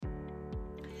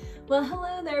Well,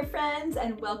 hello there, friends,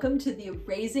 and welcome to the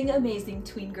Raising Amazing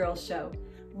Tween Girls Show.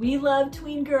 We love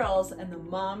tween girls and the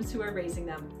moms who are raising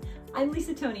them. I'm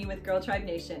Lisa Tony with Girl Tribe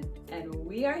Nation, and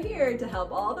we are here to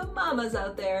help all the mamas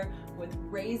out there with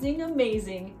raising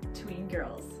amazing tween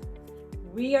girls.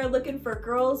 We are looking for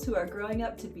girls who are growing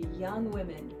up to be young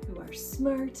women who are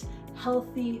smart,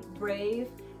 healthy, brave,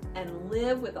 and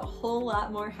live with a whole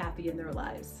lot more happy in their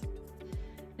lives.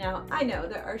 Now, I know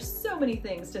there are so many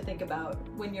things to think about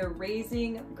when you're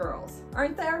raising girls,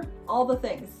 aren't there? All the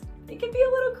things. It can be a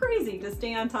little crazy to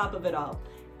stay on top of it all.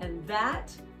 And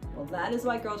that is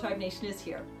why Girl Tribe Nation is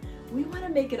here. We want to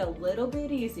make it a little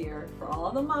bit easier for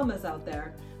all the mamas out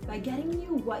there by getting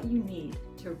you what you need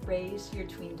to raise your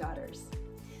tween daughters.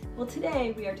 Well,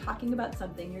 today we are talking about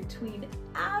something your tween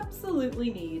absolutely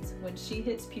needs when she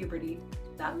hits puberty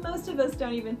that most of us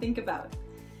don't even think about.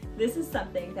 This is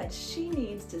something that she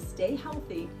needs to stay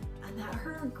healthy and that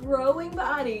her growing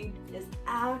body is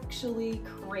actually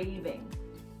craving.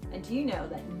 And do you know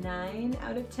that 9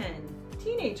 out of 10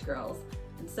 teenage girls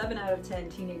and 7 out of 10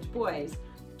 teenage boys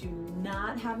do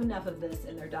not have enough of this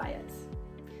in their diets?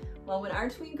 Well, when our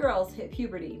tween girls hit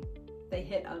puberty, they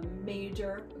hit a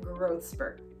major growth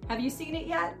spurt. Have you seen it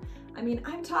yet? I mean,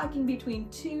 I'm talking between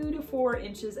 2 to 4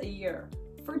 inches a year.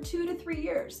 For 2 to 3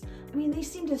 years. I mean, they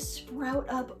seem to sprout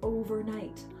up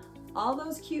overnight. All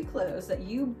those cute clothes that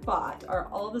you bought are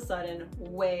all of a sudden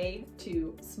way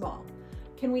too small.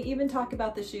 Can we even talk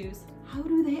about the shoes? How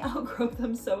do they outgrow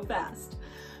them so fast?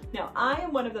 Now, I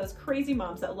am one of those crazy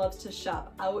moms that loves to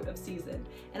shop out of season,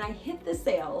 and I hit the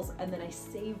sales and then I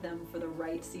save them for the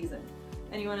right season.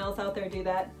 Anyone else out there do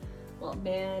that? Well,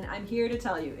 man, I'm here to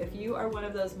tell you, if you are one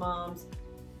of those moms,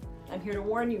 I'm here to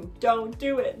warn you, don't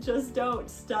do it. Just don't.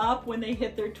 Stop when they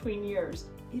hit their tween years.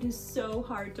 It is so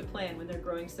hard to plan when they're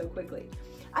growing so quickly.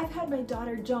 I've had my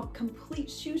daughter jump complete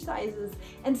shoe sizes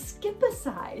and skip a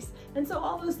size. And so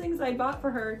all those things I bought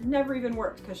for her never even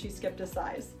worked because she skipped a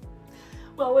size.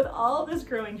 Well, with all this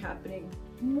growing happening,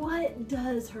 what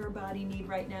does her body need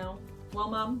right now? Well,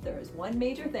 Mom, there is one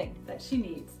major thing that she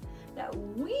needs, that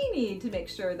we need to make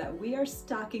sure that we are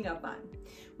stocking up on.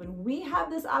 When we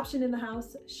have this option in the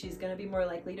house, she's going to be more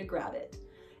likely to grab it.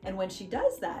 And when she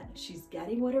does that, she's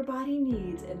getting what her body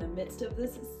needs in the midst of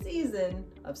this season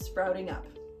of sprouting up.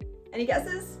 Any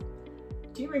guesses?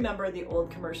 Do you remember the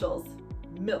old commercials?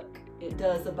 Milk, it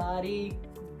does the body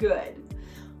good.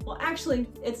 Well, actually,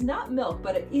 it's not milk,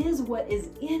 but it is what is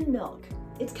in milk.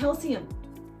 It's calcium.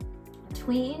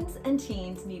 Tweens and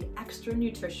teens need extra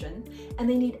nutrition and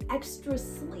they need extra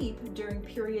sleep during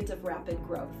periods of rapid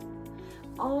growth.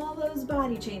 All those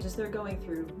body changes they're going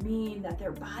through mean that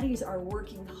their bodies are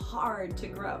working hard to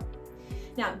grow.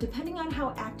 Now, depending on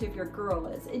how active your girl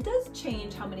is, it does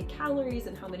change how many calories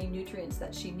and how many nutrients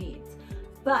that she needs.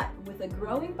 But with a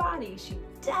growing body, she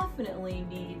definitely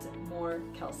needs more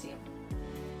calcium.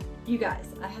 You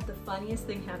guys, I had the funniest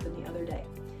thing happen the other day.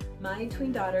 My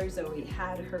tween daughter, Zoe,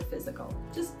 had her physical,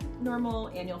 just normal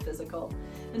annual physical.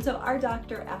 And so our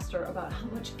doctor asked her about how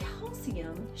much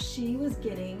calcium she was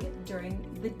getting during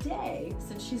the day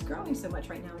since she's growing so much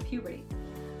right now in puberty.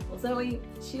 Well, Zoe,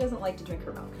 she doesn't like to drink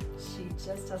her milk. She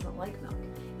just doesn't like milk.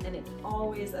 And it's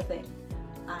always a thing.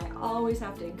 I always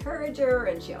have to encourage her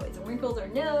and she always wrinkles her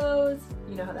nose.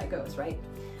 You know how that goes, right?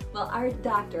 Well, our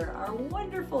doctor, our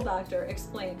wonderful doctor,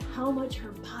 explained how much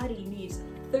her body needs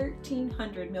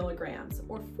 1,300 milligrams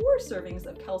or 4 servings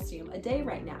of calcium a day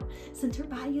right now, since her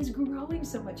body is growing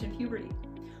so much in puberty.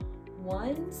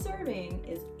 1 serving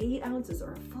is 8 ounces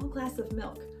or a full glass of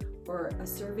milk, or a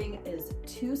serving is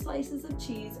 2 slices of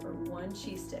cheese or 1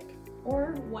 cheese stick,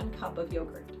 or 1 cup of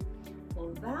yogurt.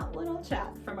 Well, that little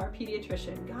chat from our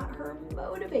pediatrician got her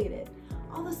motivated.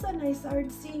 All of a sudden I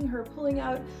started seeing her pulling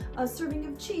out a serving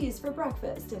of cheese for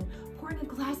breakfast and pouring a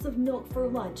glass of milk for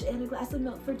lunch and a glass of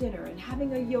milk for dinner and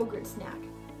having a yogurt snack.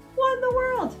 What in the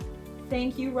world?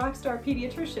 Thank you, rockstar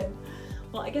pediatrician.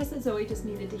 Well, I guess that Zoe just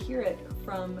needed to hear it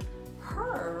from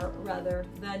her rather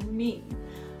than me.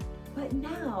 But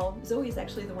now Zoe is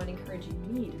actually the one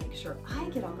encouraging me to make sure I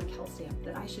get all the calcium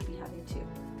that I should be having too.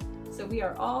 So we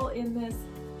are all in this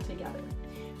together.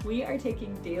 We are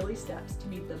taking daily steps to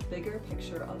meet the bigger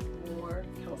picture of more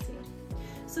calcium.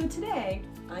 So today,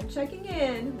 I'm checking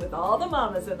in with all the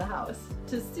mamas in the house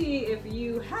to see if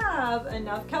you have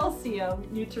enough calcium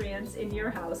nutrients in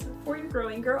your house for your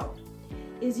growing girl.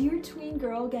 Is your tween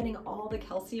girl getting all the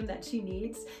calcium that she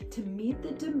needs to meet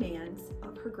the demands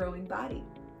of her growing body?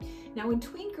 Now, when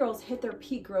tween girls hit their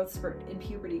peak growth spurt in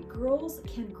puberty, girls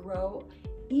can grow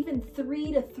even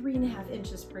 3 to 3.5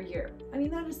 inches per year. I mean,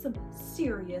 that is some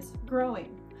serious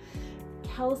growing.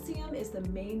 calcium is the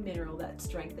main mineral that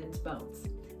strengthens bones.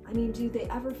 I mean, do they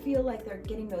ever feel like they're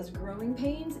getting those growing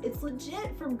pains? It's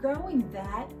legit from growing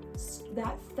that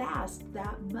fast,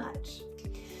 that much.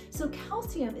 So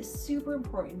calcium is super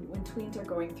important when tweens are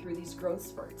going through these growth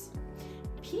spurts.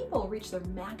 People reach their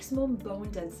maximum bone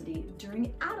density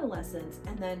during adolescence,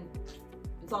 and then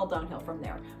it's all downhill from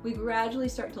there. We gradually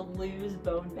start to lose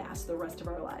bone mass the rest of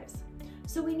our lives.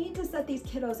 So we need to set these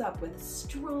kiddos up with a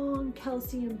strong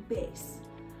calcium base.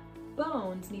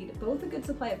 Bones need both a good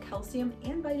supply of calcium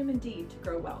and vitamin D to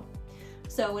grow well.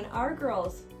 So when our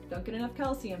girls don't get enough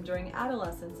calcium during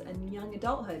adolescence and young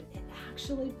adulthood, it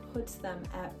actually puts them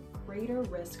at greater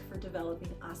risk for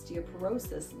developing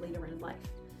osteoporosis later in life.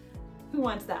 Who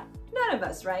wants that? None of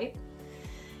us, right?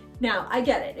 Now, I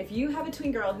get it. If you have a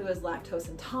tween girl who is lactose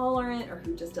intolerant or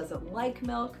who just doesn't like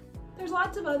milk, there's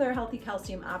lots of other healthy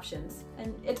calcium options,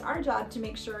 and it's our job to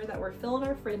make sure that we're filling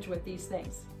our fridge with these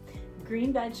things.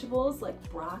 Green vegetables like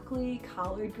broccoli,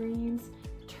 collard greens,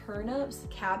 turnips,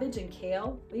 cabbage, and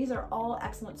kale, these are all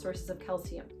excellent sources of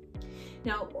calcium.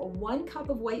 Now, 1 cup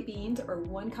of white beans or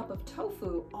 1 cup of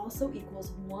tofu also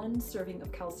equals 1 serving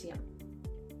of calcium.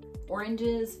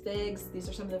 Oranges, figs, these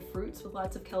are some of the fruits with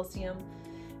lots of calcium.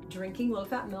 Drinking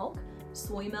low-fat milk,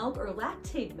 soy milk, or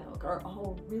lactate milk are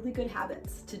all really good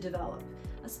habits to develop,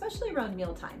 especially around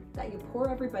mealtime, that you pour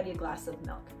everybody a glass of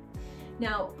milk.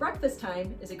 Now, breakfast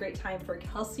time is a great time for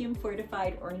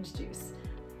calcium-fortified orange juice.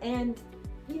 And,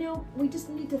 we just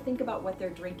need to think about what they're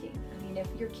drinking. I mean, if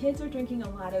your kids are drinking a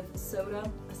lot of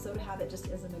soda, a soda habit just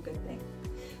isn't a good thing.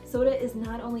 Soda is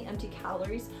not only empty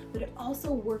calories, but it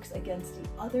also works against the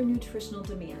other nutritional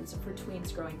demands for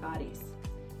tweens' growing bodies.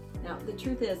 Now, the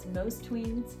truth is, most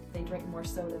tweens, they drink more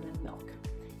soda than milk.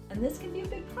 And this can be a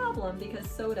big problem because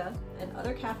soda and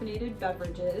other caffeinated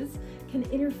beverages can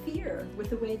interfere with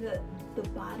the way that the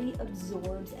body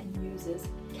absorbs and uses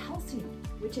calcium,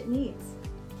 which it needs.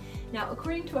 Now,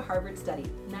 according to a Harvard study,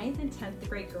 9th and 10th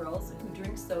grade girls who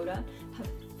drink soda have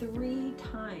 3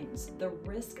 times the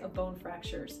risk of bone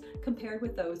fractures compared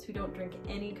with those who don't drink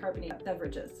any carbonated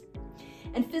beverages.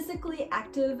 And physically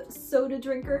active soda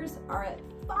drinkers are at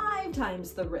 5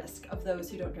 times the risk of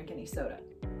those who don't drink any soda.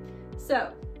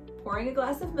 So, pouring a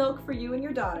glass of milk for you and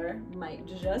your daughter might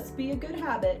just be a good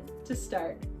habit to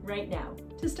start right now,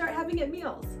 to start having at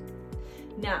meals.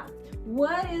 Now,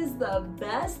 what is the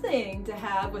best thing to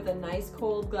have with a nice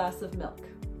cold glass of milk?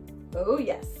 Oh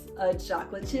yes, a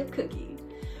chocolate chip cookie.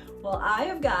 Well, I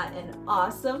have got an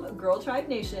awesome Girl Tribe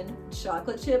Nation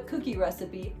chocolate chip cookie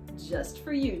recipe just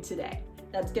for you today.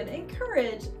 That's gonna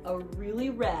encourage a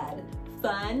really rad,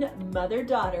 fun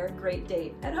mother-daughter great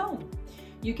date at home.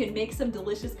 You can make some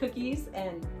delicious cookies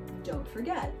and don't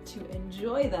forget to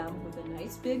enjoy them with a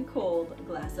nice big cold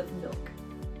glass of milk.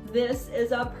 This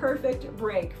is a perfect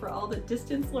break for all the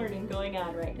distance learning going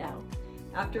on right now.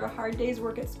 After a hard day's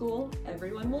work at school,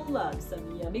 everyone will love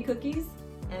some yummy cookies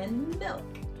and milk.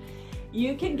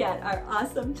 You can get our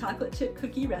awesome chocolate chip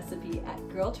cookie recipe at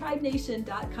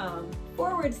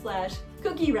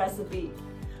girltribenation.com/cookie recipe.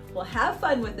 Well, have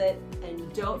fun with it,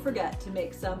 and don't forget to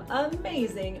make some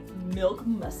amazing milk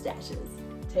mustaches.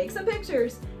 Take some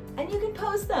pictures, and you can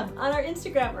post them on our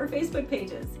Instagram or Facebook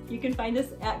pages. You can find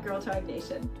us at Girl Tribe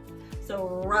Nation.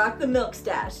 So rock the milk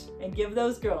stash and give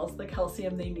those girls the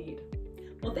calcium they need.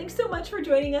 Well, thanks so much for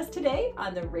joining us today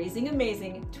on the Raising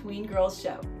Amazing Tween Girls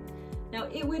Show. Now,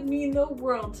 it would mean the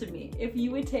world to me if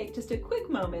you would take just a quick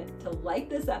moment to like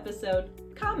this episode,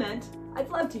 comment, I'd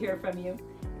love to hear from you,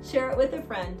 share it with a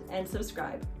friend, and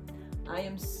subscribe. I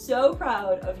am so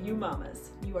proud of you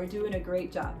mamas. You are doing a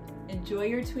great job. Enjoy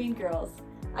your tween girls.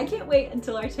 I can't wait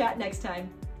until our chat next time.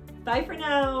 Bye for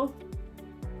now.